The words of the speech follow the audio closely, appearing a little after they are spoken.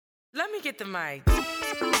me get the mic.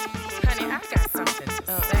 Honey, I got something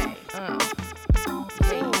to say. Ooh,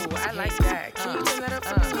 I like that. Can you turn that up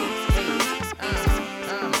for me?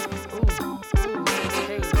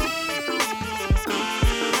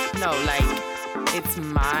 No, like, it's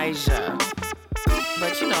Maja.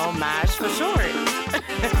 But you know, Maj for short.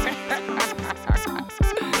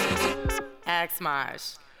 Ask Maj.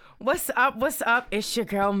 What's up? What's up? It's your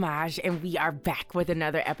girl Maj, and we are back with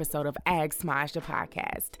another episode of Ask Maj, the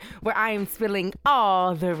podcast, where I am spilling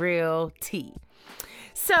all the real tea.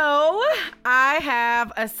 So, I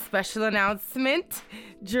have a special announcement.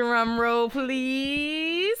 Drum roll,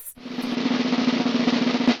 please.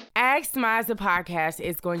 Ask Maj, the podcast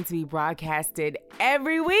is going to be broadcasted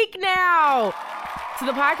every week now. So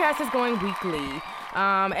the podcast is going weekly.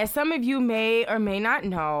 As some of you may or may not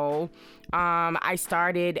know, I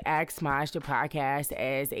started Ask Maj, the podcast,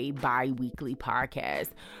 as a bi-weekly podcast.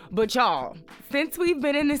 But y'all, since we've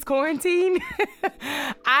been in this quarantine,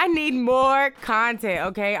 I need more content,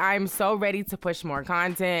 okay? I'm so ready to push more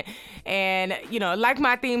content. And, you know, like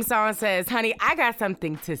my theme song says, honey, I got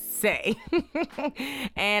something to say.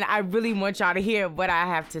 And I really want y'all to hear what I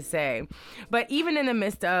have to say. But even in the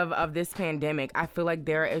midst of this pandemic, I feel like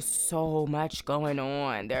there is so much going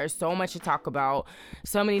on. There's so much to talk about.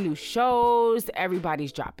 So many new shows.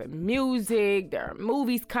 Everybody's dropping music. There are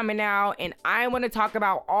movies coming out. And I want to talk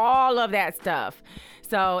about all of that stuff.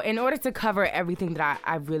 So in order to cover everything that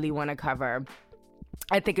I really want to cover,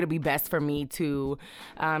 I think it'll be best for me to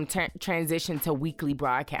transition to weekly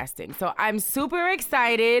broadcasting. So I'm super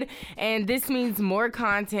excited, and this means more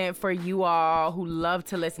content for you all who love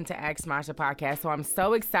to listen to Ask Maj, the podcast. So I'm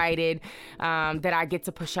so excited that I get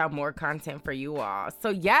to push out more content for you all. So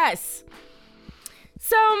yes.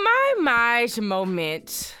 So my Maj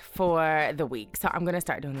moment for the week. So I'm going to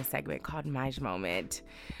start doing this segment called Maj Moment,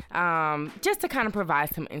 just to kind of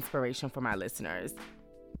provide some inspiration for my listeners.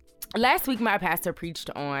 Last week, my pastor preached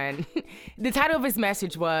on, the title of his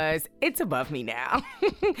message was, It's Above Me Now.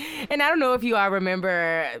 And I don't know if you all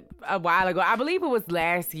remember a while ago, I believe it was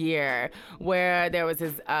last year, where there was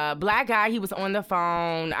this black guy, he was on the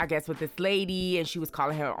phone, I guess, with this lady, and she was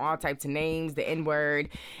calling her all types of names, the N-word.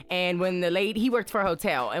 And when the lady, he worked for a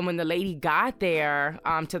hotel, and when the lady got there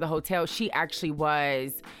to the hotel, she actually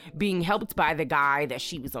was being helped by the guy that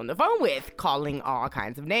she was on the phone with, calling all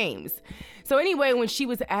kinds of names. So anyway, when she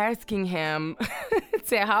was asking him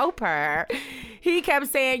to help her, he kept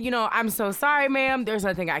saying, you know, I'm so sorry, ma'am. There's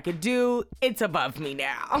nothing I could do. It's above me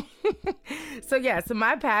now. So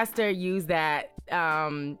my pastor used that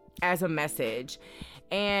as a message.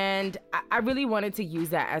 And I really wanted to use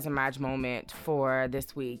that as a Maj moment for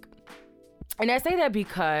this week. And I say that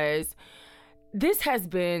because this has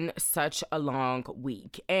been such a long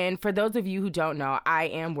week. And for those of you who don't know, I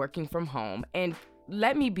am working from home. And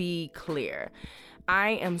let me be clear.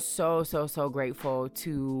 I am so grateful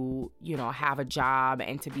to, you know, have a job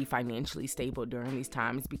and to be financially stable during these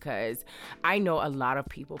times, because I know a lot of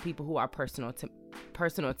people who are personal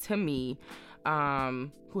to me,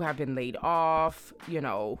 who have been laid off, you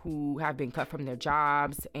know, who have been cut from their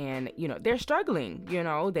jobs, and, you know, they're struggling, you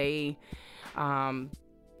know, they,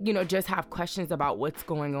 you know, just have questions about what's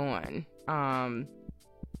going on.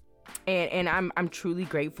 And I'm truly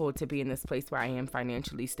grateful to be in this place where I am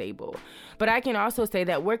financially stable. But I can also say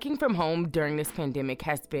that working from home during this pandemic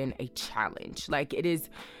has been a challenge. Like, it is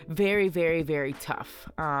very, very, very tough.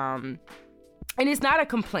 And it's not a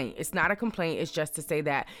complaint. It's just to say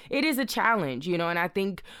that it is a challenge, you know. And I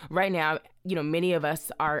think right now, you know, many of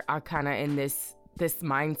us are kind of in this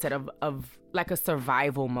mindset of like a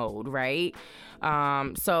survival mode, right?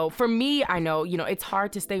 So for me, I know, you know, it's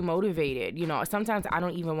hard to stay motivated. You know, sometimes I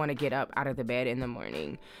don't even want to get up out of the bed in the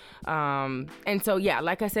morning. And so,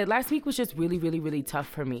 like I said, last week was just really, really, really tough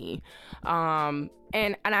for me.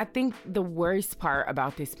 And I think the worst part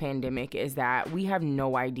about this pandemic is that we have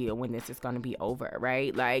no idea when this is going to be over,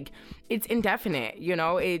 right? Like, it's indefinite, you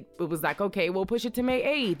know. It was like, okay, we'll push it to May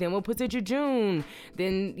 8th, then we'll push it to June.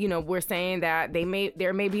 Then, you know, we're saying that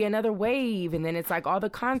there may be another wave, and then it's like all the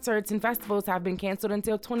concerts and festivals have been canceled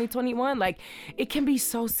until 2021. Like, it can be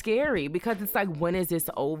so scary because it's like, when is this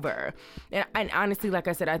over? And honestly, like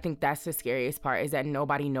I said, I think that's the scariest part, is that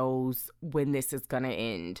nobody knows when this is going to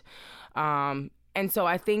end. And so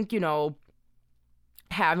I think, you know,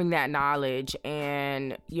 having that knowledge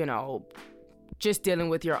and, you know, just dealing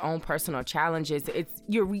with your own personal challenges,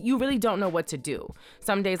 you really don't know what to do.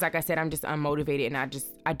 Some days, like I said, I'm just unmotivated and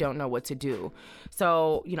I don't know what to do.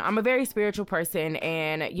 So, I'm a very spiritual person,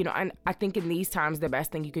 and, I think in these times, the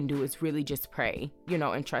best thing you can do is really just pray,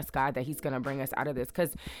 and trust God that he's going to bring us out of this.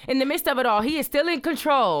 Because in the midst of it all, he is still in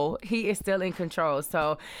control. He is still in control.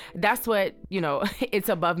 So that's what, it's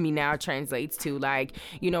above me now translates to. Like,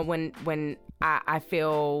 when I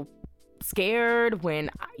feel scared,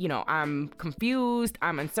 when I'm confused,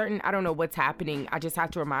 I'm uncertain, I don't know what's happening, I just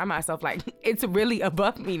have to remind myself, like, it's really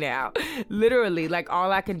above me now. Literally, like,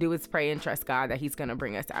 all I can do is pray and trust God that he's gonna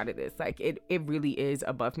bring us out of this. Like, it really is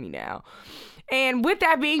above me now. And with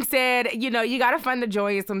that being said, you gotta find the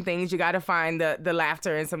joy in some things, you gotta find the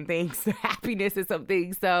laughter in some things, the happiness in some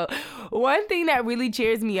things. So one thing that really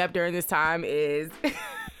cheers me up during this time is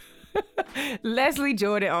Leslie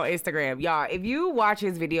Jordan on Instagram. Y'all, if you watch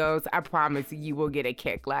his videos, I promise you will get a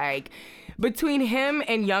kick. Like, between him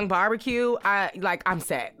and Young Barbecue, I'm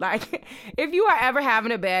set. Like, if you are ever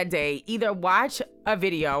having a bad day, either watch a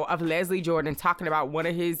video of Leslie Jordan talking about one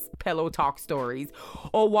of his pillow talk stories,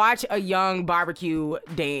 or watch a Young Barbecue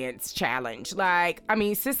dance challenge. Like,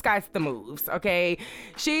 sis got the moves, okay?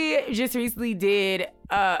 She just recently did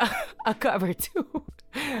a cover to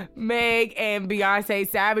Meg and Beyonce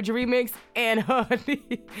Savage remix, and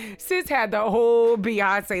honey, sis had the whole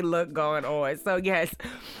Beyonce look going on. So yes,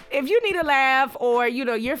 if you need a laugh, or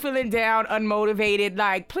you're feeling down, unmotivated,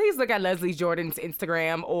 like, please look at Leslie Jordan's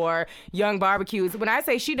Instagram or Young Barbecue's. When I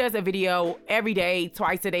say she does a video every day,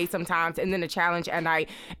 twice a day sometimes, and then a challenge at night,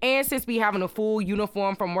 and sis be having a full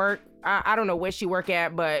uniform from work. I don't know where she work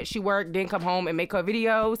at, but she worked, then come home and make her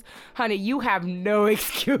videos. Honey, you have no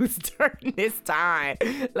excuse during this time. So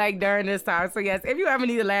yes, if you ever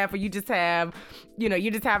need to laugh, or you just have,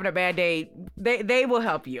 you're just having a bad day, they will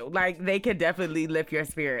help you. Like, they can definitely lift your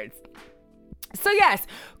spirits. So yes,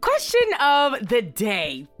 question of the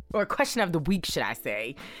day, or question of the week, should I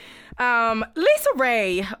say. Lisa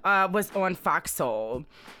Ray was on Fox Soul,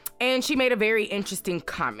 and she made a very interesting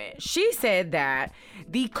comment. She said that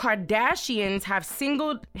the Kardashians have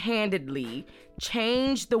single-handedly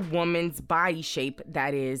changed the woman's body shape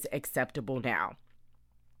that is acceptable now.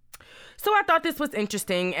 So I thought this was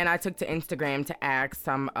interesting, and I took to Instagram to ask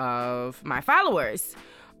some of my followers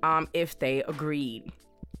if they agreed.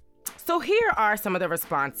 So here are some of the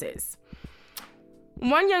responses.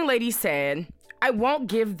 One young lady said, "I won't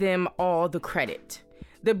give them all the credit.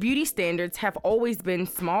 The beauty standards have always been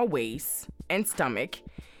small waist and stomach,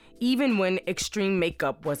 even when extreme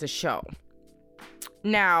makeup was a show.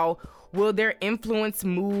 Now, will their influence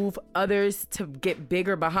move others to get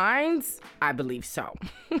bigger behinds? I believe so."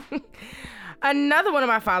 Another one of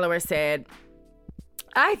my followers said,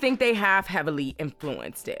 "I think they have heavily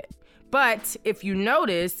influenced it. But if you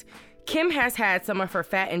notice, Kim has had some of her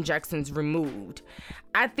fat injections removed.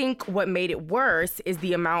 I think what made it worse is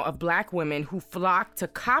the amount of Black women who flocked to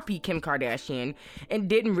copy Kim Kardashian and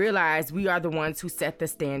didn't realize we are the ones who set the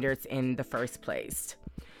standards in the first place."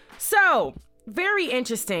 So, very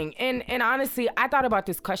interesting. And honestly, I thought about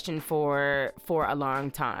this question for a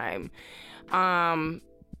long time. And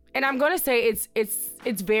I'm going to say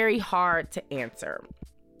it's very hard to answer.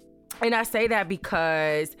 And I say that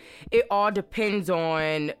because it all depends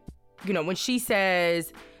on, when she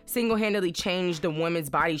says single-handedly change the woman's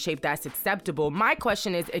body shape that's acceptable, my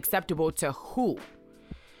question is, acceptable to who?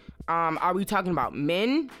 Are we talking about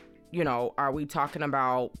men? Are we talking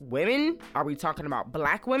about women? Are we talking about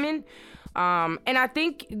Black women? And I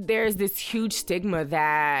think there's this huge stigma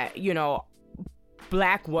that,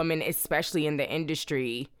 Black women, especially in the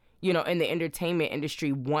industry, in the entertainment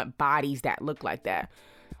industry, want bodies that look like that.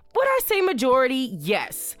 Would I say majority?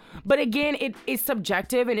 Yes. But again, it's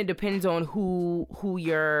subjective, and it depends on who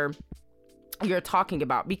you're talking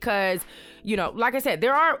about, because, like I said,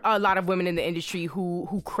 there are a lot of women in the industry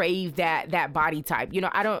who crave that body type.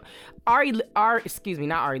 Not Ari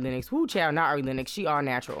Lennox. Woo, child, not Ari Lennox. She all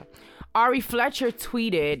natural. Ari Fletcher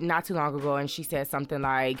tweeted not too long ago, and she said something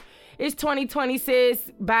like, "It's 2020,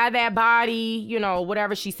 sis, buy that body,"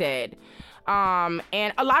 whatever she said.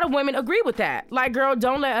 And a lot of women agree with that. Like, girl,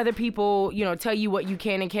 don't let other people, tell you what you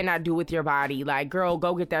can and cannot do with your body. Like, girl,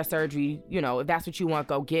 go get that surgery. If that's what you want,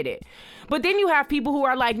 go get it. But then you have people who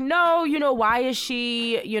are like, no, why is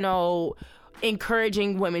she,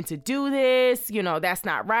 encouraging women to do this? That's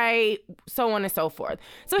not right. So on and so forth.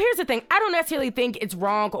 So here's the thing. I don't necessarily think it's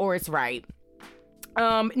wrong or it's right.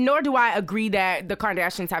 Nor do I agree that the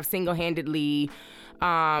Kardashians have single-handedly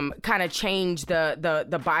kind of change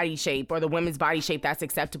the body shape or the women's body shape that's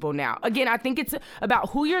acceptable now. Again, I think it's about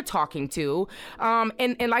who you're talking to.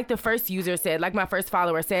 And like the first user said, like my first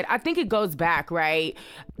follower said, I think it goes back, right?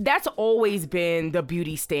 That's always been the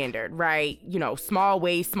beauty standard, right? You know, small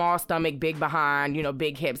waist, small stomach, big behind, you know,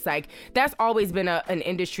 big hips. Like that's always been an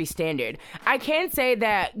industry standard. I can say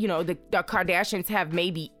that, you know, the Kardashians have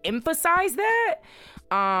maybe emphasized that.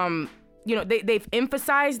 You know, they've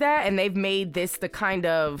emphasized that, and they've made this the kind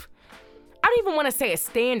of, I don't even want to say a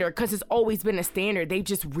standard because it's always been a standard. They've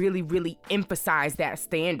just really, really emphasized that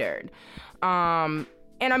standard. And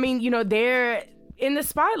I mean, you know, they're in the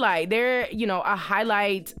spotlight. They're, you know, a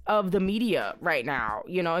highlight of the media right now,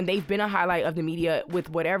 you know, and they've been a highlight of the media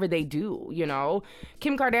with whatever they do, you know.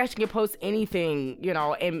 Kim Kardashian can post anything, you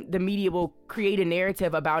know, and the media will create a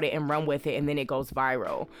narrative about it and run with it, and then it goes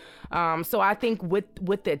viral. So I think with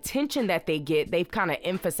the attention that they get, they've kind of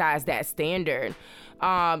emphasized that standard.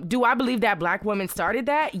 Do I believe that Black women started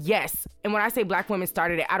that? Yes. And when I say Black women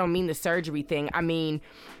started it, I don't mean the surgery thing. I mean,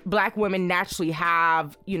 Black women naturally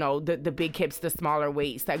have, you know, the big hips, the smaller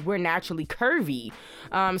waist. Like, we're naturally curvy.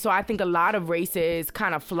 So I think a lot of races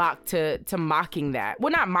kind of flock to mocking that.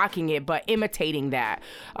 Well, not mocking it, but imitating that.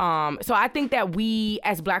 So I think that we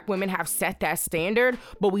as Black women have set that standard,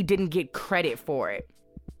 but we didn't get credit for it.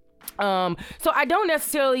 So I don't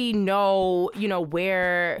necessarily know, you know,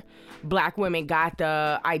 where Black women got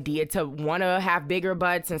the idea to want to have bigger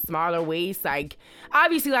butts and smaller waists. Like,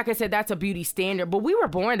 obviously, like I said, that's a beauty standard, but we were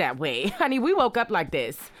born that way. I mean, we woke up like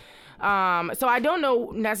this. So I don't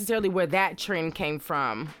know necessarily where that trend came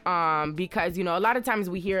from. Because, you know, a lot of times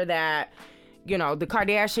we hear that, you know, the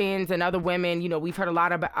Kardashians and other women, you know, we've heard a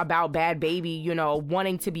lot about Bad Baby, you know,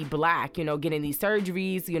 wanting to be Black, you know, getting these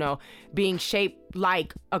surgeries, you know, being shaped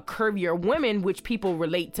like a curvier woman, which people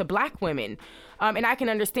relate to Black women. And I can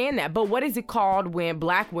understand that. But what is it called when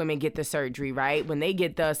Black women get the surgery, right? When they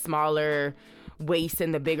get the smaller waist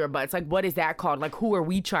and the bigger butts, like, what is that called? Like, who are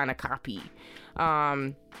we trying to copy?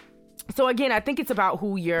 So again, I think it's about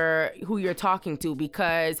who you're talking to,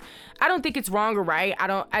 because I don't think it's wrong or right.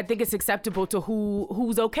 I think it's acceptable to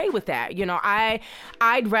who's okay with that. You know, I'd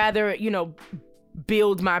rather, you know,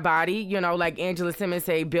 build my body, you know, like Angela Simmons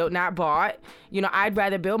say, built, not bought. You know, I'd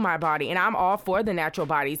rather build my body, and I'm all for the natural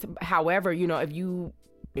bodies. However, you know, if you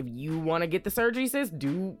want to get the surgery, sis,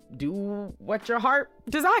 do what your heart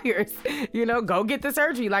desires. You know, go get the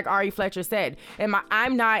surgery, like Ari Fletcher said. And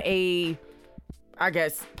I'm not a, I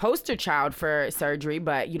guess, poster child for surgery,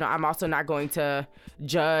 but, you know, I'm also not going to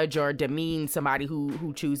judge or demean somebody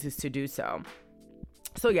who chooses to do so.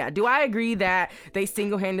 So yeah, do I agree that they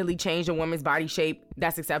single-handedly changed a woman's body shape?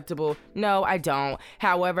 That's acceptable? No, I don't.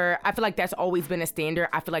 However, I feel like that's always been a standard.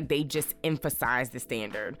 I feel like they just emphasize the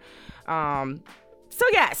standard. So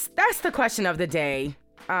yes, that's the question of the day.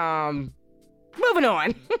 Moving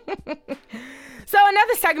on. So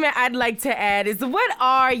another segment I'd like to add is, what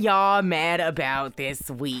are y'all mad about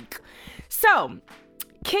this week? So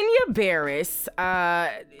Kenya Barris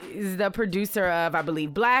is the producer of, I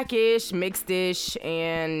believe, Blackish, Mixedish,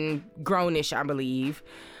 and Grownish, I believe.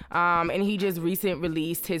 And he just recently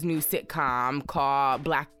released his new sitcom called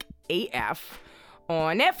Black AF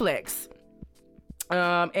on Netflix.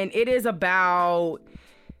 And it is about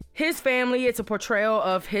his family. It's a portrayal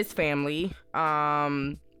of his family.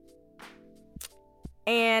 And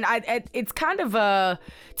it's kind of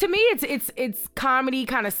to me, it's comedy,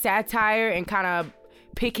 kind of satire, and kind of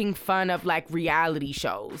picking fun of like reality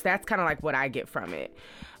shows. That's kind of like what I get from it.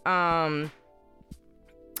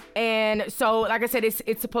 And so, like I said,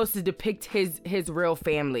 it's supposed to depict his real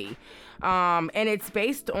family. And it's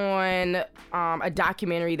based on a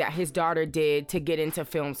documentary that his daughter did to get into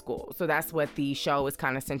film school. So that's what the show is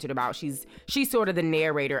kind of centered about. She's sort of the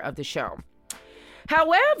narrator of the show.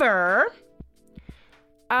 However,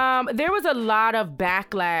 there was a lot of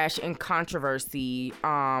backlash and controversy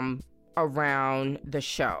around the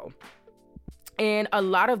show. And a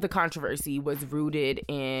lot of the controversy was rooted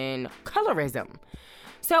in colorism.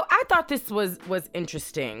 So I thought this was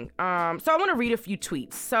interesting. So I want to read a few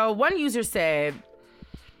tweets. So one user said,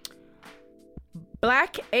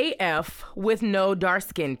 Black AF with no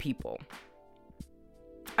dark-skinned people.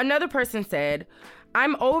 Another person said,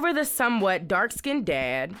 I'm over the somewhat dark-skinned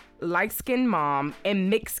dad, light-skinned mom, and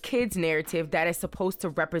mixed kids narrative that is supposed to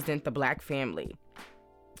represent the Black family.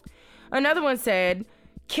 Another one said,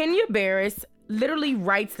 Kenya Barris literally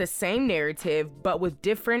writes the same narrative, but with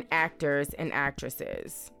different actors and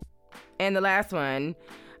actresses. And the last one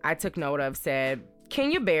I took note of said,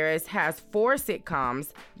 Kenya Barris has 4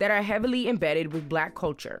 sitcoms that are heavily embedded with Black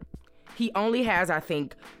culture. He only has, I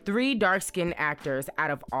think, 3 dark-skinned actors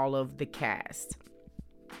out of all of the cast.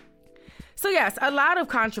 So yes, a lot of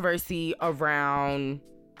controversy around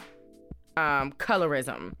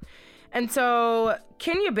colorism. And so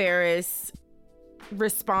Kenya Barris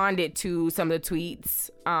responded to some of the tweets,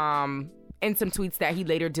 and some tweets that he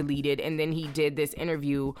later deleted, and then he did this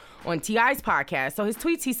interview on T.I.'s podcast. So his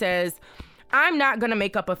tweets, he says, "I'm not going to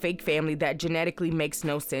make up a fake family that genetically makes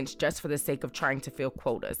no sense just for the sake of trying to fill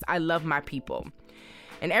quotas. I love my people,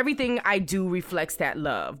 and everything I do reflects that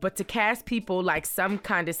love. But to cast people like some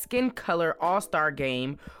kind of skin color all-star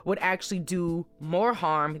game would actually do more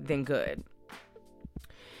harm than good."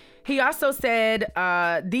 He also said,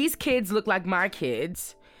 "These kids look like my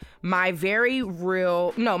kids, my very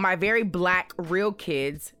black real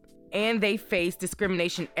kids, and they face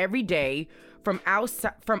discrimination every day from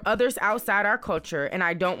others outside our culture, and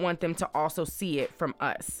I don't want them to also see it from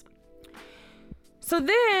us." So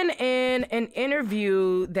then in an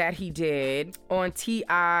interview that he did on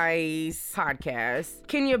T.I.'s podcast,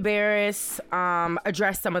 Kenya Barris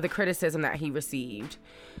addressed some of the criticism that he received.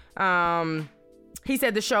 He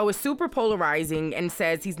said the show is super polarizing and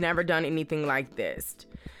says he's never done anything like this.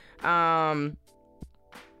 And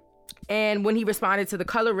when he responded to the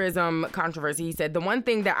colorism controversy, he said, "The one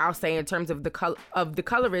thing that I'll say in terms of the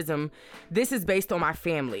colorism, this is based on my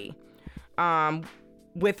family.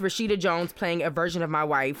 With Rashida Jones playing a version of my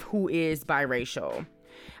wife who is biracial.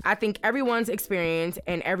 I think everyone's experience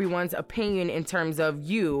and everyone's opinion in terms of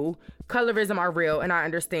colorism are real, and I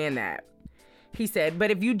understand that." He said,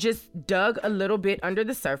 "But if you just dug a little bit under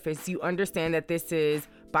the surface, you understand that this is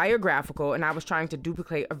biographical, and I was trying to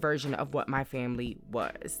duplicate a version of what my family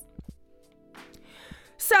was."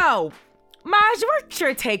 So, Maj, what's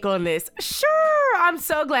your take on this? Sure, I'm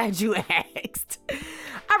so glad you asked.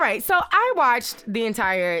 All right, so I watched the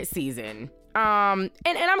entire season. And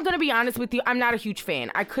I'm going to be honest with you, I'm not a huge fan.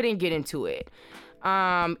 I couldn't get into it.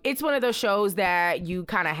 It's one of those shows that you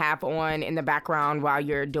kind of have on in the background while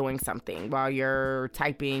you're doing something, while you're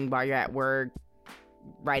typing, while you're at work,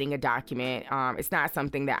 writing a document. It's not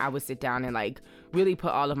something that I would sit down and like really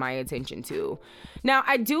put all of my attention to. Now,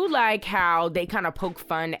 I do like how they kind of poke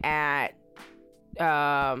fun at,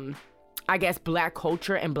 I guess, Black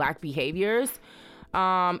culture and Black behaviors.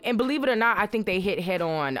 And believe it or not, I think they hit head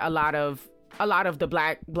on a lot of the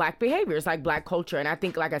black behaviors, like Black culture. And I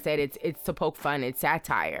think, like I said, it's to poke fun, it's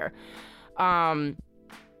satire.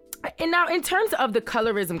 And now, in terms of the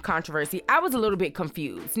colorism controversy, I was a little bit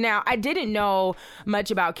confused. Now, I didn't know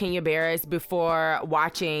much about Kenya Barris before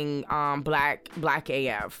watching Black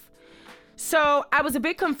AF. So I was a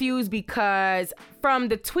bit confused because from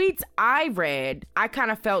the tweets I read, I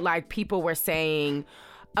kind of felt like people were saying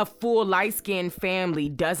a full light-skinned family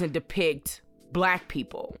doesn't depict Black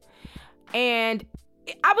people. And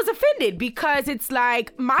I was offended because it's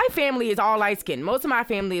like my family is all light skinned. Most of my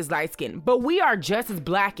family is light skinned, but we are just as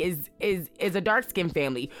Black as a dark skinned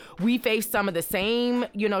family. We face some of the same,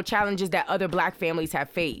 challenges that other Black families have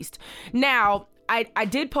faced. Now, I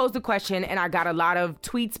did pose the question, and I got a lot of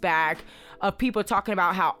tweets back of people talking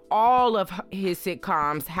about how all of his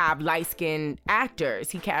sitcoms have light skinned actors.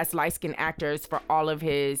 He casts light skinned actors for all of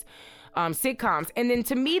his sitcoms. And then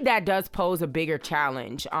to me, that does pose a bigger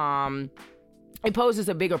challenge. It poses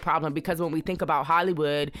a bigger problem because when we think about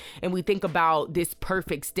Hollywood and we think about this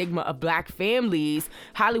perfect stigma of Black families,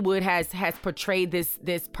 Hollywood has portrayed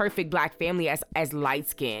this perfect Black family as light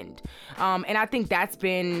skinned, and I think that's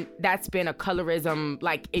been a colorism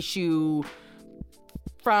like issue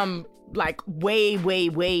from like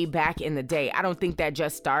way back in the day. I don't think that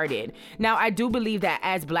just started. Now, I do believe that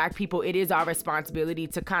as Black people, it is our responsibility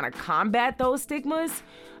to kind of combat those stigmas,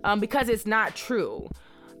 because it's not true.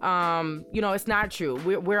 It's not true.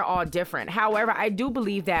 We're all different. However, I do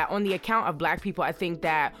believe that on the account of Black people, I think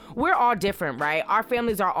that we're all different, right? Our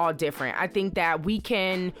families are all different. I think that we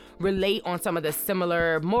can relate on some of the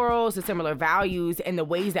similar morals, the similar values, and the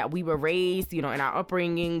ways that we were raised, in our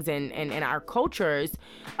upbringings and in our cultures,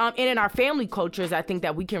 and in our family cultures. I think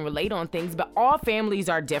that we can relate on things, but all families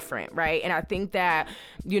are different, right? And I think that,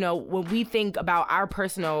 when we think about our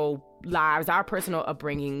personal lives, our personal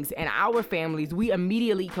upbringings, and our families, we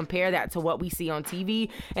immediately compare that to what we see on TV.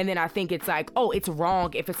 And then I think it's like, oh, it's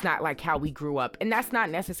wrong if it's not like how we grew up. And that's not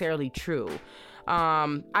necessarily true.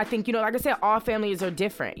 I think, like I said, all families are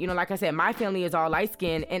different. Like I said, my family is all light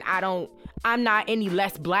skinned, and I'm not any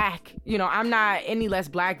less Black. I'm not any less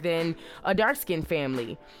Black than a dark skinned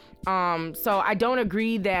family. So I don't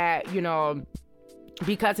agree that,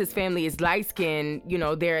 because his family is light skinned,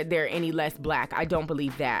 they're any less Black. I don't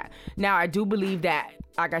believe that. Now, I do believe that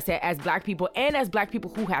like I said, as Black people and as Black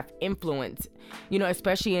people who have influence, you know,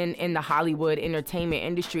 especially in the Hollywood entertainment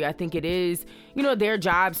industry, I think it is, you know, their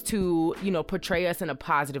jobs to, you know, portray us in a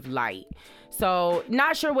positive light. So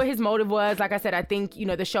not sure what his motive was. Like I said, I think, you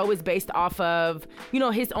know, the show is based off of, you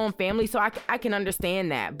know, his own family. So I can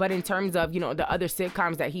understand that. But in terms of, you know, the other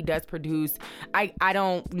sitcoms that he does produce, I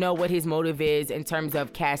don't know what his motive is in terms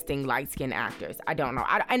of casting light-skinned actors. I don't know.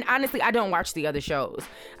 And honestly, I don't watch the other shows.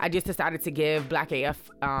 I just decided to give Black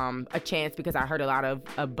AF a chance because I heard a lot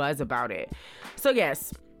of buzz about it. So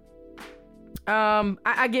yes.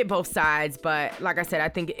 I get both sides, but like I said, I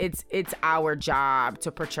think it's our job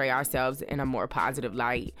to portray ourselves in a more positive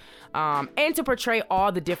light, and to portray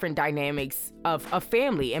all the different dynamics of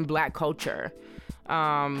family and Black culture.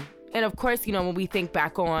 And of course, you know, when we think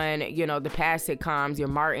back on, you know, the past sitcoms, your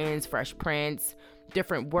Martins, Fresh Prince,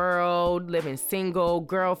 Different World, Living Single,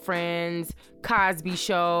 Girlfriends, Cosby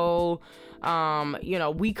Show, you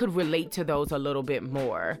know, we could relate to those a little bit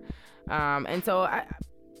more. And so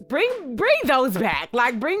Bring those back.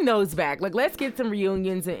 Like, bring those back. Like, let's get some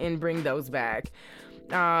reunions and bring those back.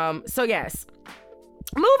 So yes.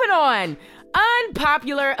 Moving on.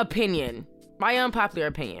 Unpopular opinion. My unpopular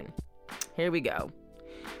opinion. Here we go.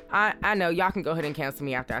 I know y'all can go ahead and cancel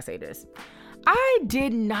me after I say this. I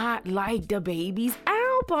did not like DaBaby's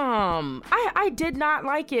album. I did not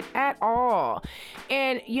like it at all.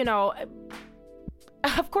 And, you know,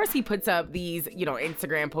 of course he puts up these, you know,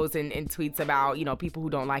 Instagram posts and tweets about, you know, people who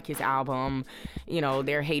don't like his album, you know,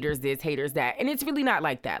 they're haters this, haters that. And it's really not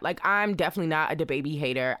like that. Like, I'm definitely not a DaBaby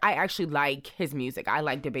hater. I actually like his music. I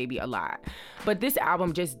like DaBaby a lot. But this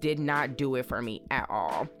album just did not do it for me at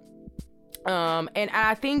all. And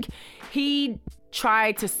I think he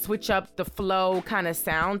tried to switch up the flow kind of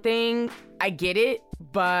sound thing. I get it,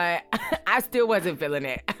 but I still wasn't feeling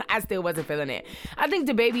it. I think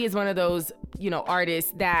DaBaby is one of those, you know,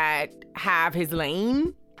 artists that have his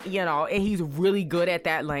lane, you know, and he's really good at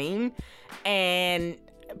that lane. And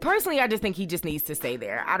personally, I just think he just needs to stay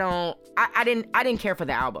there. I didn't care for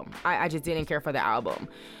the album. I just didn't care for the album.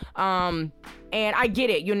 And I get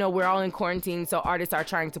it, you know, we're all in quarantine, so artists are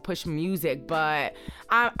trying to push music, but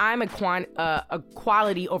I'm a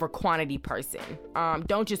quality over quantity person.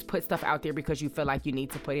 Don't just put stuff out there because you feel like you need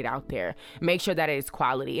to put it out there. Make sure that it is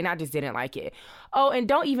quality, and I just didn't like it. Oh, and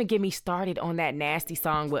don't even get me started on that nasty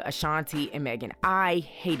song with Ashanti and Megan. I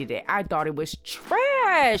hated it. I thought it was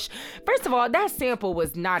trash. First of all, that sample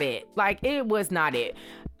was not it. Like, it was not it.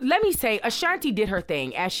 Let me say, Ashanti did her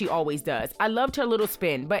thing, as she always does. I loved her little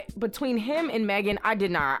spin, but between him and Megan, I did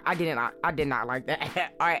not like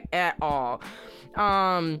that at all.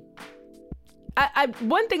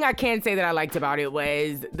 One thing I can say that I liked about it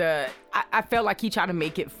was I felt like he tried to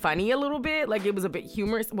make it funny a little bit, like it was a bit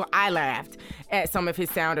humorous. Well, I laughed at some of his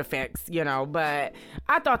sound effects, you know, but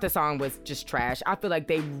I thought the song was just trash. I feel like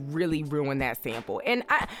they really ruined that sample. And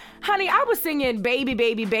I was singing Baby,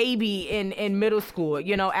 Baby, Baby in middle school,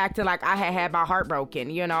 you know, acting like I had my heart broken,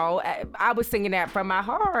 you know. I was singing that from my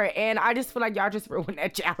heart, and I just feel like y'all just ruined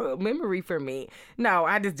that childhood memory for me. No,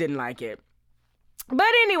 I just didn't like it. But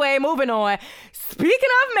anyway, moving on. Speaking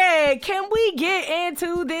of Meg, can we get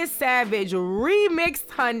into this Savage remix,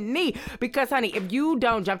 honey? Because, honey, if you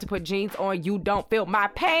don't jump to put jeans on, you don't feel my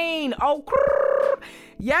pain. Oh,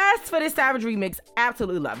 yes, for this Savage remix.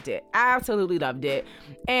 Absolutely loved it. Absolutely loved it.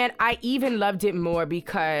 And I even loved it more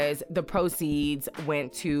because the proceeds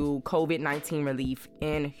went to COVID-19 relief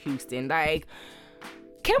in Houston. Like,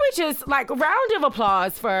 can we just, like, round of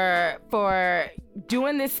applause for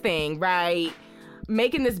doing this thing, right?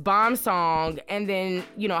 Making this bomb song and then,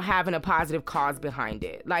 you know, having a positive cause behind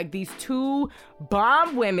it. Like, these two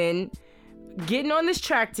bomb women getting on this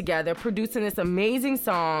track together, producing this amazing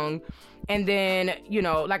song, and then, you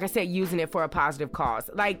know, like I said, using it for a positive cause.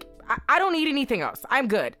 Like, I don't need anything else. I'm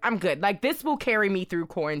good. Like, this will carry me through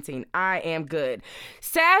quarantine. I am good.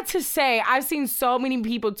 Sad to say, I've seen so many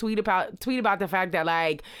people tweet about the fact that,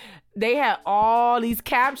 like, they had all these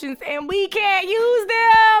captions and we can't use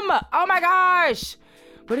them. Oh my gosh.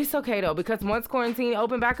 But it's okay though, because once quarantine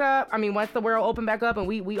open back up, once the world open back up and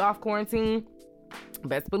we off quarantine,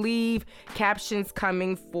 best believe captions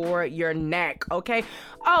coming for your neck, okay?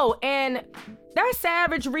 Oh, and that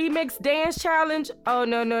Savage remix dance challenge, oh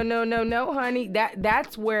no, honey.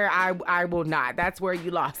 That's where I will not. That's where you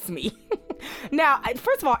lost me. Now,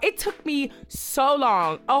 first of all, it took me so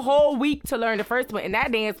long, a whole week to learn the first one, and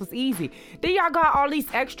that dance was easy. Then y'all got all these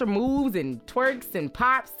extra moves and twerks and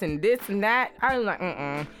pops and this and that. I was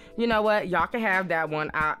like, you know what? Y'all can have that one.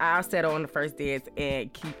 I'll settle on the first dance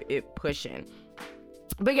and keep it pushing.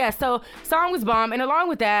 But yeah, so song was bomb. And along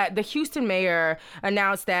with that, the Houston mayor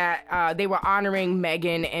announced that they were honoring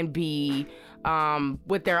Megan and B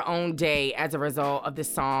with their own day as a result of the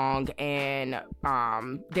song and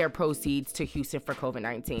their proceeds to Houston for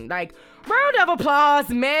COVID-19. Like, round of applause,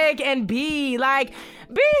 Meg and B. Like,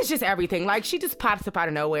 B is just everything. Like, she just pops up out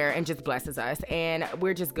of nowhere and just blesses us. And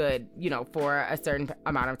we're just good, you know, for a certain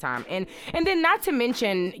amount of time. And then not to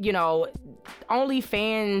mention, you know,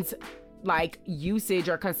 OnlyFans like usage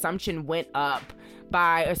or consumption went up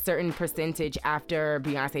by a certain percentage after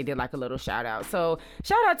Beyonce did like a little shout out. So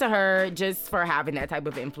shout out to her just for having that type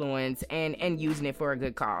of influence and using it for a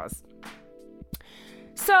good cause.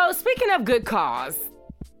 So speaking of good cause,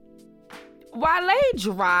 Wale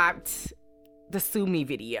dropped the Sue Me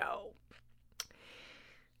video.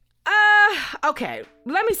 Okay,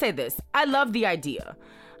 let me say this. I love the idea.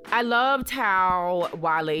 I loved how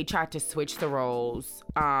Wale tried to switch the roles.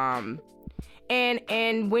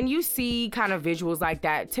 And when you see kind of visuals like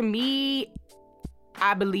that, to me,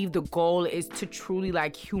 I believe the goal is to truly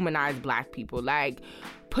like humanize Black people. Like,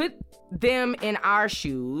 put them in our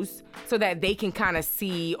shoes so that they can kind of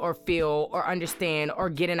see or feel or understand or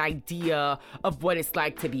get an idea of what it's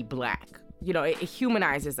like to be Black. You know, it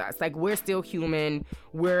humanizes us. Like, we're still human.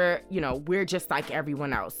 We're just like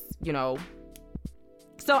everyone else, you know.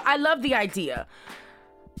 So I love the idea.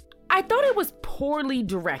 I thought it was poorly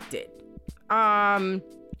directed.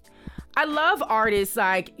 I love artists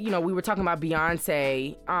like, you know, we were talking about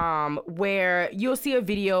Beyonce, where you'll see a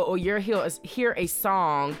video or you'll hear a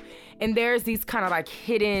song and there's these kind of like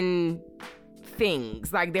hidden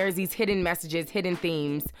things, like there's these hidden messages, hidden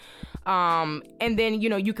themes. And then, you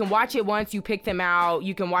know, you can watch it once, you pick them out,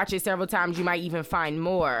 you can watch it several times, you might even find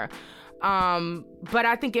more. But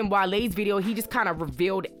I think in Wale's video, he just kind of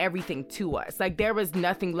revealed everything to us. Like, there was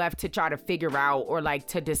nothing left to try to figure out or like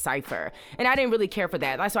to decipher. And I didn't really care for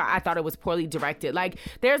that. That's why I thought it was poorly directed. Like,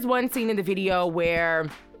 there's one scene in the video where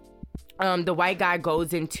the white guy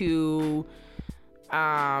goes into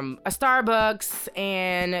a Starbucks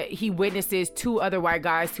and he witnesses two other white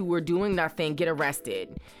guys who were doing nothing get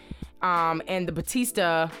arrested. And the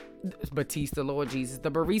Batista, Lord Jesus,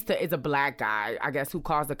 the barista is a Black guy, I guess, who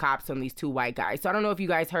calls the cops on these two white guys. So I don't know if you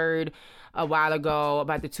guys heard a while ago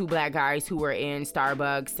about the two Black guys who were in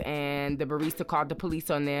Starbucks and the barista called the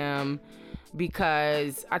police on them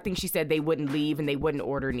because I think she said they wouldn't leave and they wouldn't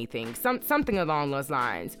order anything, something along those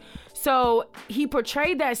lines. So he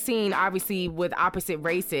portrayed that scene obviously with opposite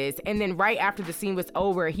races, and then right after the scene was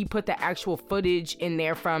over, he put the actual footage in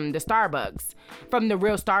there from the Starbucks, from the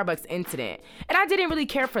real Starbucks incident. And I didn't really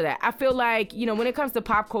care for that. I feel like, you know, when it comes to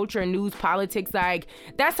pop culture and news, politics, like,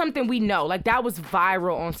 that's something we know. Like, that was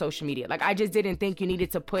viral on social media. Like, I just didn't think you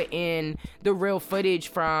needed to put in the real footage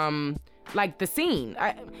from like the scene.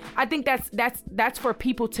 I think that's for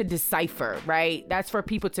people to decipher, right? That's for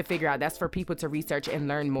people to figure out. That's for people to research and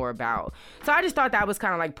learn more about. So I just thought that was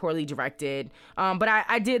kind of like poorly directed. But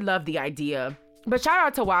I did love the idea. But shout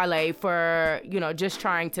out to Wale for, you know, just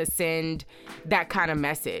trying to send that kind of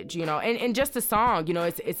message, you know, and just the song, you know,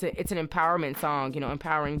 it's an empowerment song, you know,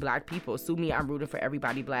 empowering Black people. Sue me, I'm rooting for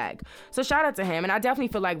everybody Black. So shout out to him. And I definitely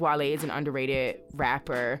feel like Wale is an underrated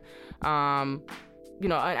rapper. You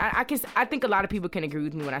know, I think a lot of people can agree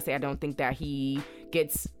with me when I say I don't think that he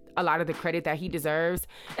gets a lot of the credit that he deserves.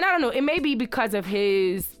 And I don't know, it may be because of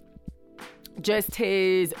his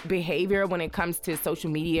behavior when it comes to social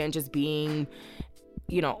media and just being,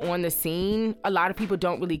 you know, on the scene. A lot of people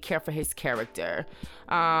don't really care for his character.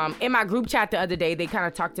 In my group chat the other day, they kind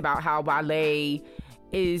of talked about how Wale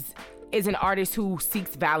is an artist who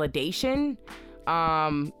seeks validation.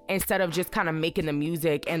 Instead of just kind of making the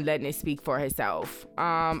music and letting it speak for herself.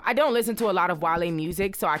 I don't listen to a lot of Wale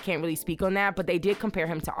music, so I can't really speak on that, but they did compare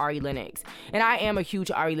him to Ari Lennox. And I am a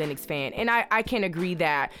huge Ari Lennox fan. And I can agree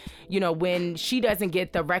that, you know, when she doesn't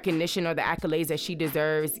get the recognition or the accolades that she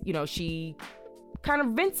deserves, you know, she kind of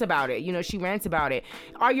vents about it, you know, she rants about it.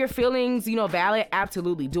 Are your feelings, you know, valid?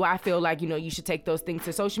 Absolutely. Do I feel like, you know, you should take those things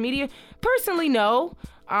to social media? Personally, no.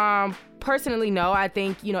 No. I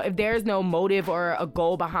think, you know, if there's no motive or a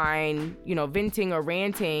goal behind, you know, venting or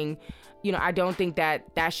ranting, you know, I don't think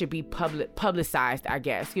that should be publicized, I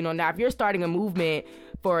guess. You know, now if you're starting a movement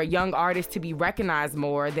for a young artist to be recognized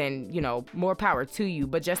more, then, you know, more power to you.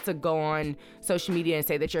 But just to go on social media and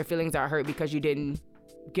say that your feelings are hurt because you didn't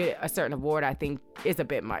get a certain award, I think is a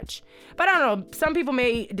bit much. But I don't know, some people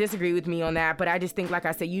may disagree with me on that, but I just think, like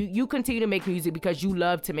I said, you continue to make music because you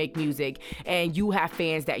love to make music and you have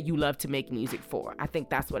fans that you love to make music for. I think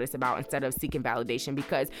that's what it's about, instead of seeking validation,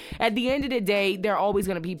 because at the end of the day, there are always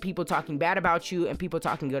going to be people talking bad about you and people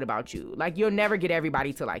talking good about you. Like, you'll never get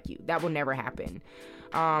everybody to like you. That will never happen.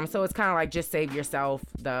 So it's kind of like, just save yourself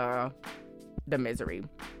the misery.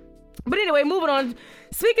 But anyway, moving on.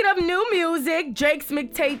 Speaking of new music, Drake's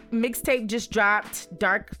mixtape just dropped,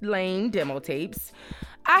 Dark Lane demo tapes.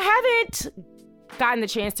 I haven't gotten the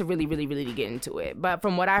chance to really get into it, but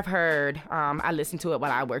from what I've heard, I listened to it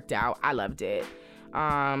while I worked out. I loved it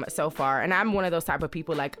so far, and I'm one of those type of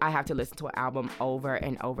people, like, I have to listen to an album over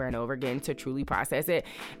and over and over again to truly process it.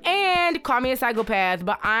 And call me a psychopath,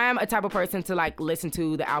 but I'm a type of person to, like, listen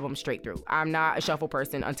to the album straight through. I'm not a shuffle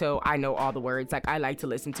person until I know all the words. Like, I like to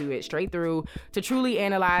listen to it straight through to truly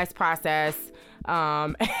analyze, process,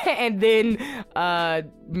 and then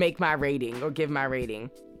make my rating or give my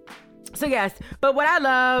rating. So yes, but what I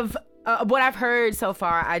love, what I've heard so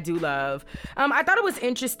far, I do love. I thought it was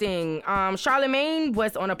interesting. Charlemagne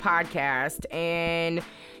was on a podcast and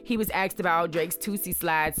he was asked about Drake's Toosie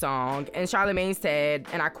Slide song. And Charlemagne said,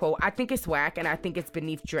 and I quote, "I think it's whack and I think it's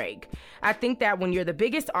beneath Drake. I think that when you're the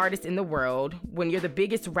biggest artist in the world, when you're the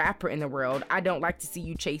biggest rapper in the world, I don't like to see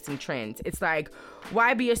you chasing trends. It's like,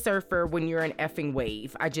 why be a surfer when you're an effing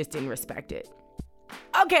wave? I just didn't respect it."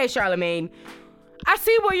 Okay, Charlemagne, I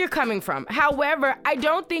see where you're coming from. However, I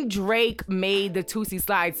don't think Drake made the Toosie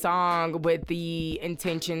Slide song with the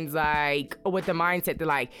intentions, like, with the mindset that,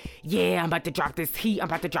 like, yeah, I'm about to drop this heat, I'm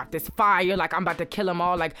about to drop this fire, like, I'm about to kill them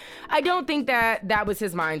all. Like, I don't think that was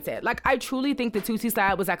his mindset. Like, I truly think the Toosie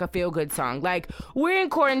Slide was like a feel-good song. Like, we're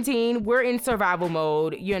in quarantine, we're in survival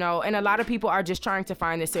mode, you know, and a lot of people are just trying to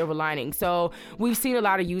find the silver lining. So we've seen a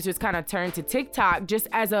lot of users kind of turn to TikTok just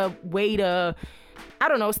as a way to, I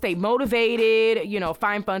don't know, stay motivated, you know,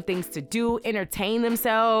 find fun things to do, entertain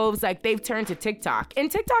themselves. Like, they've turned to TikTok,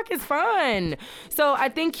 and TikTok is fun. So I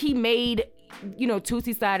think he made, you know,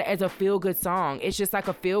 Toosie Slide as a feel-good song. It's just like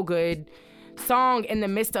a feel-good song in the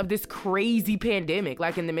midst of this crazy pandemic,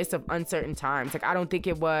 like in the midst of uncertain times. Like, I don't think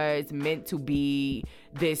it was meant to be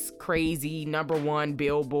this crazy #1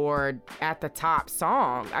 Billboard at the top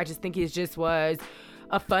song. I just think it just was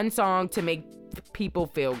a fun song to make people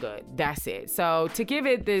feel good. That's it. So to give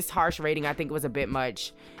it this harsh rating, I think it was a bit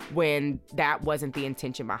much when that wasn't the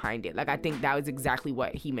intention behind it. Like, I think that was exactly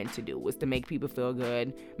what he meant to do, was to make people feel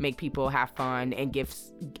good, make people have fun, and give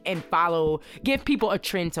people a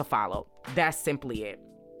trend to follow. That's simply it.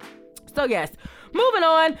 So yes, moving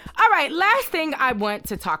on. All right, last thing I want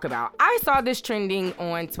to talk about. I saw this trending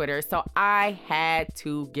on Twitter, so I had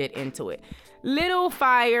to get into it. Little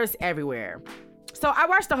fires everywhere. So I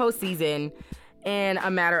watched the whole season in a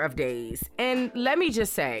matter of days. And let me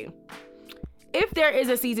just say, if there is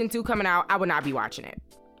a season 2 coming out, I would not be watching it.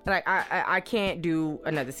 Like, I can't do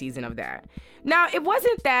another season of that. Now, it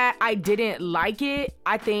wasn't that I didn't like it.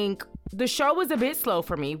 I think the show was a bit slow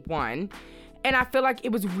for me, one. And I feel like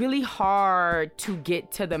it was really hard to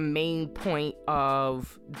get to the main point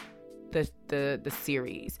of the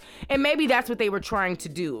series. And maybe that's what they were trying to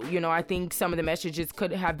do. You know, I think some of the messages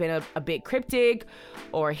could have been a bit cryptic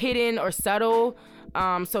or hidden or subtle.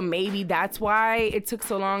 So maybe that's why it took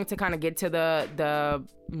so long to kind of get to the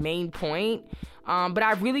main point. But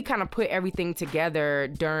I really kind of put everything together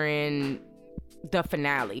during the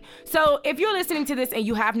finale. So if you're listening to this and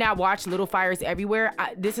you have not watched Little Fires Everywhere,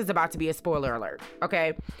 this is about to be a spoiler alert,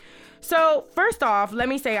 okay? So first off, let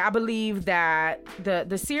me say, I believe that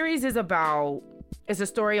the series is a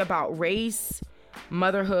story about race,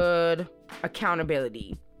 motherhood,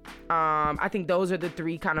 accountability. I think those are the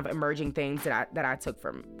 3 kind of emerging things that I took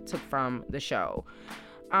from the show.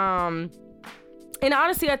 And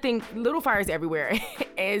honestly, I think Little Fires Everywhere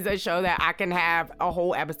is a show that I can have a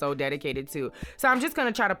whole episode dedicated to. So I'm just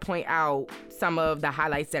gonna try to point out some of the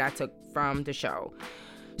highlights that I took from the show.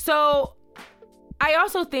 So I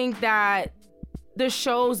also think that the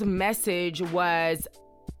show's message was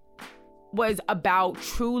about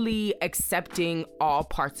truly accepting all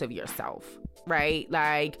parts of yourself, right?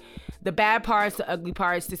 Like, the bad parts, the ugly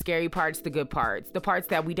parts, the scary parts, the good parts, the parts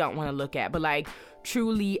that we don't want to look at, but like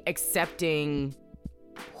truly accepting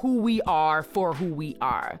who we are for who we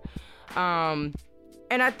are. And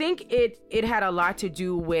I think it had a lot to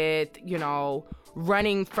do with, you know,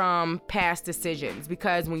 running from past decisions,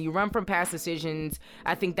 because when you run from past decisions,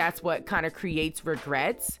 I think that's what kind of creates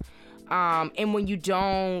regrets. And when you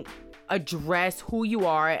don't address who you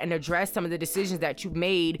are and address some of the decisions that you've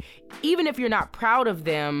made, even if you're not proud of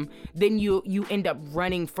them, then you end up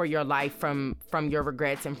running for your life from your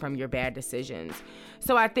regrets and from your bad decisions.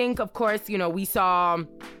 So I think, of course, we saw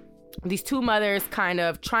these two mothers kind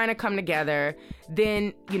of trying to come together,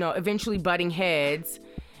 then, eventually butting heads.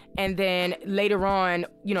 And then later on,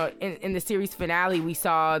 in the series finale, we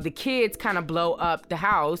saw the kids kind of blow up the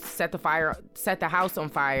house, set the house on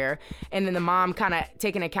fire. And then the mom kind of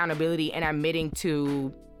taking accountability and admitting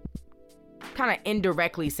to kind of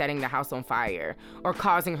indirectly setting the house on fire or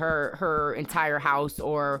causing her entire house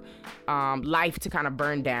or life to kind of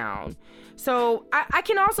burn down. So I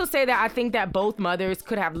can also say that I think that both mothers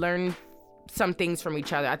could have learned some things from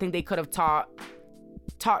each other. I think they could have taught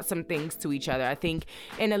some things to each other. I think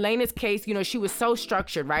in Elena's case, she was so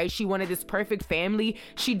structured, right? She wanted this perfect family.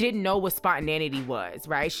 She didn't know what spontaneity was,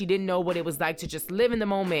 right? She didn't know what it was like to just live in the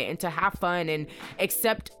moment and to have fun and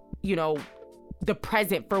accept, the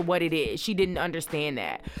present for what it is. She didn't understand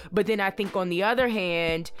that. But then I think on the other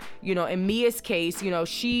hand, in Mia's case,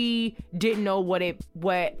 she didn't know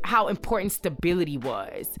how important stability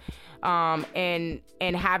was. And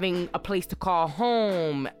having a place to call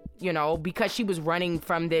home, because she was running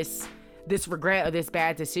from this regret or this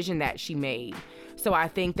bad decision that she made. So I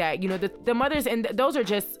think that, the mothers, and those are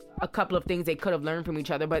just a couple of things they could have learned from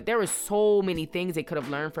each other, but there were so many things they could have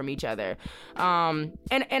learned from each other. And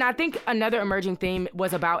I think another emerging theme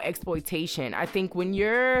was about exploitation. I think when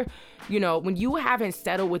when you haven't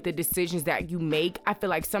settled with the decisions that you make, I feel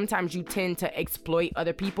like sometimes you tend to exploit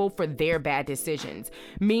other people for their bad decisions.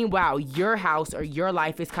 Meanwhile, your house or your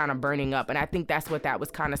life is kind of burning up. And I think that's what that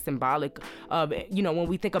was kind of symbolic of, when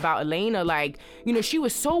we think about Elena, she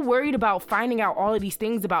was so worried about finding out all of these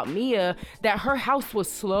things about Mia that her house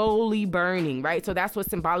was slowly burning, right? So that's what's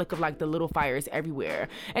symbolic of the little fires everywhere.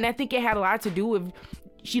 And I think it had a lot to do with,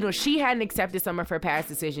 she hadn't accepted some of her past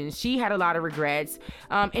decisions. She had a lot of regrets,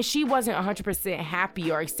 and she wasn't 100%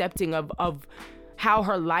 happy or accepting of how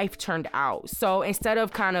her life turned out. So instead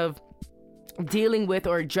of kind of dealing with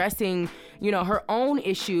or addressing, her own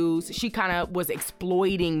issues, she kind of was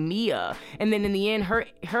exploiting Mia. And then in the end,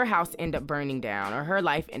 her house ended up burning down, or her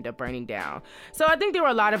life ended up burning down. So I think there were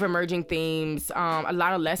a lot of emerging themes, a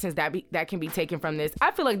lot of lessons that can be taken from this. I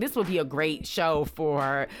feel like this would be a great show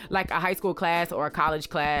for a high school class or a college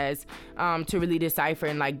class to really decipher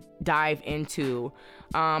and dive into.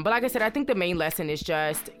 But like I said, I think the main lesson is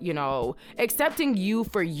just, accepting you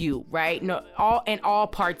for you, right? All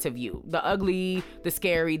parts of you, the ugly, the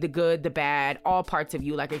scary, the good, the bad, all parts of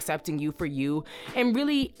you, accepting you for you and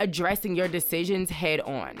really addressing your decisions head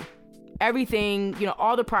on. Everything,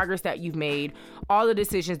 all the progress that you've made, all the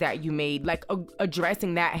decisions that you made,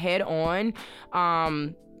 addressing that head on.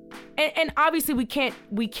 And obviously we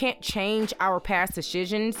can't change our past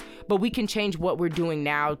decisions, but we can change what we're doing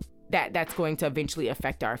now that's going to eventually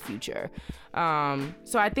affect our future.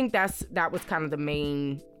 So I think that was kind of the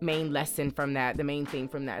main lesson from that, the main thing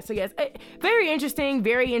from that. So yes, very interesting,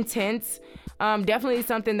 very intense. Definitely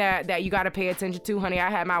something that you got to pay attention to, honey. I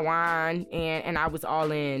had my wine and I was all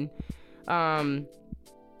in.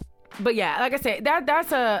 But yeah, like I said,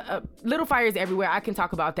 that's a Little Fires Everywhere. I can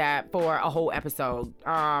talk about that for a whole episode.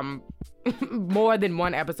 More than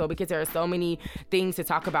one episode, because there are so many things to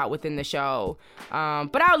talk about within the show.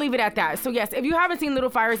 But I'll leave it at that. So yes, if you haven't seen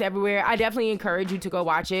Little Fires Everywhere, I definitely encourage you to go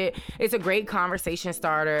watch it. It's a great conversation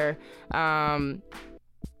starter.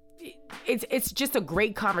 It's just a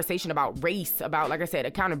great conversation about race, about, like I said,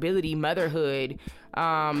 accountability, motherhood,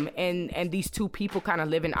 and these two people kind of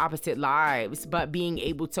living opposite lives, but being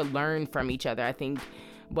able to learn from each other, I think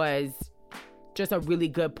was just a really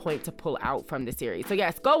good point to pull out from the series. So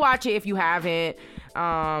yes, go watch it if you haven't.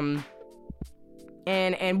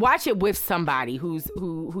 And watch it with somebody who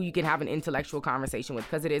you can have an intellectual conversation with,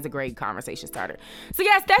 because it is a great conversation starter. So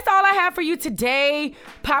yes, that's all I have for you today.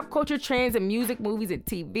 Pop culture trends and music, movies, and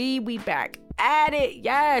TV. We back at it.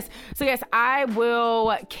 Yes. So yes, I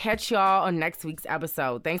will catch y'all on next week's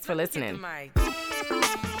episode. Thanks for listening. Honey,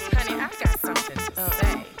 I got something to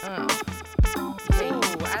say.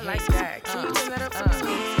 I like that. Can you turn that up for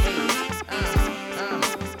me?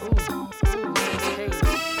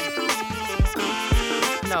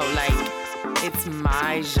 No, it's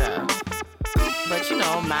Maja. But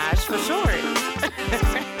Maj for short.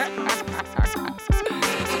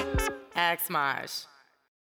 Ask Maj.